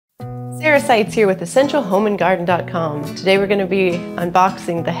Sarah Seitz here with EssentialHomeandGarden.com. Today we're going to be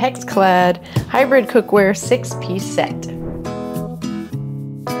unboxing the Hexclad Hybrid Cookware 6-piece set.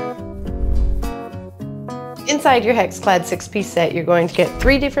 Inside your Hexclad 6-piece set, you're going to get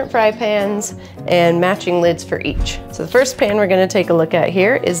 3 different fry pans and matching lids for each. So the first pan we're going to take a look at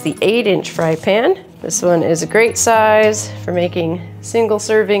here is the 8-inch fry pan. This one is a great size for making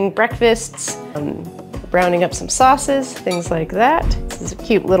single-serving breakfasts, browning up some sauces, things like that. This is a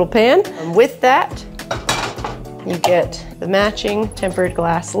cute little pan. With that, you get the matching tempered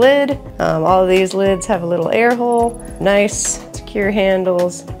glass lid. All of these lids have a little air hole, nice secure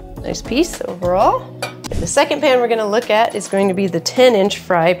handles, nice piece overall. The second pan we're going to look at is going to be the 10-inch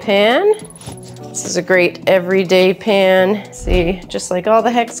fry pan. This is a great everyday pan. See, just like all the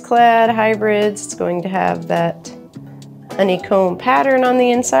Hexclad hybrids, it's going to have that honeycomb pattern on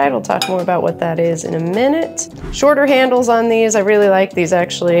the inside. We'll talk more about what that is in a minute. Shorter handles on these. I really like these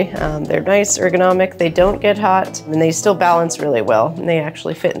actually. They're nice, ergonomic. They don't get hot and they still balance really well. And they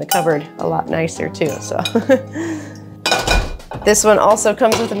actually fit in the cupboard a lot nicer too. So this one also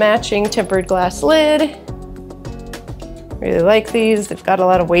comes with a matching tempered glass lid. Really like these. They've got a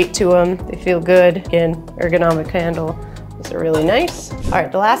lot of weight to them. They feel good. Again, ergonomic handle. These are really nice. All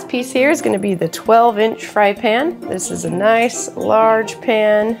right, the last piece here is going to be the 12-inch fry pan. This is a nice large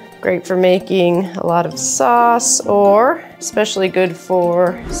pan, great for making a lot of sauce, or especially good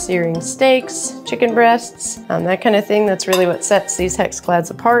for searing steaks, chicken breasts, that kind of thing. That's really what sets these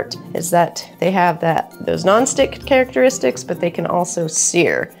Hexclads apart, is that they have those non-stick characteristics, but they can also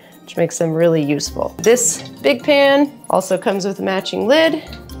sear, which makes them really useful. This big pan also comes with a matching lid,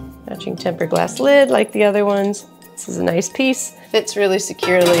 matching tempered glass lid like the other ones. This is a nice piece, fits really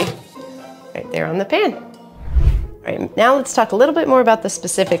securely right there on the pan. All right, now let's talk a little bit more about the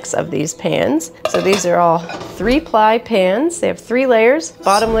specifics of these pans. So these are all 3-ply pans. They have 3 layers.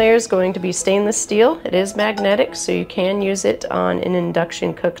 Bottom layer is going to be stainless steel. It is magnetic, so you can use it on an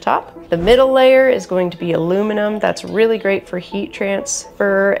induction cooktop. The middle layer is going to be aluminum. That's really great for heat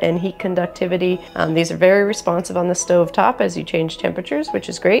transfer and heat conductivity. These are very responsive on the stove top as you change temperatures, which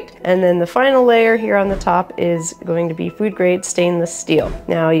is great. And then the final layer here on the top is going to be food grade stainless steel.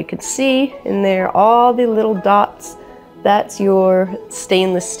 Now you can see in there all the little dots. That's your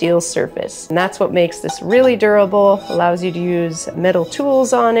stainless steel surface. And that's what makes this really durable, allows you to use metal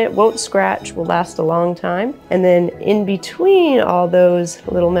tools on it, won't scratch, will last a long time. And then in between all those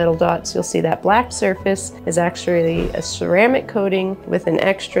little metal dots, you'll see that black surface is actually a ceramic coating with an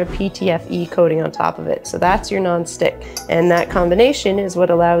extra PTFE coating on top of it. So that's your non-stick. And that combination is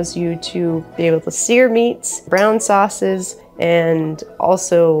what allows you to be able to sear meats, brown sauces, and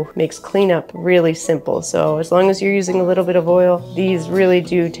also makes cleanup really simple. So as long as you're using a little bit of oil, these really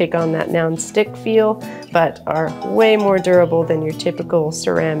do take on that non-stick feel, but are way more durable than your typical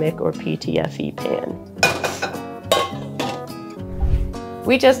ceramic or PTFE pan.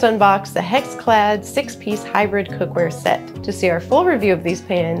 We just unboxed the Hexclad 6-piece hybrid cookware set. To see our full review of these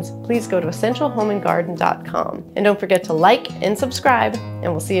pans, please go to EssentialHomeandGarden.com. And don't forget to like and subscribe,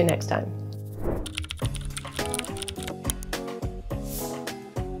 and we'll see you next time.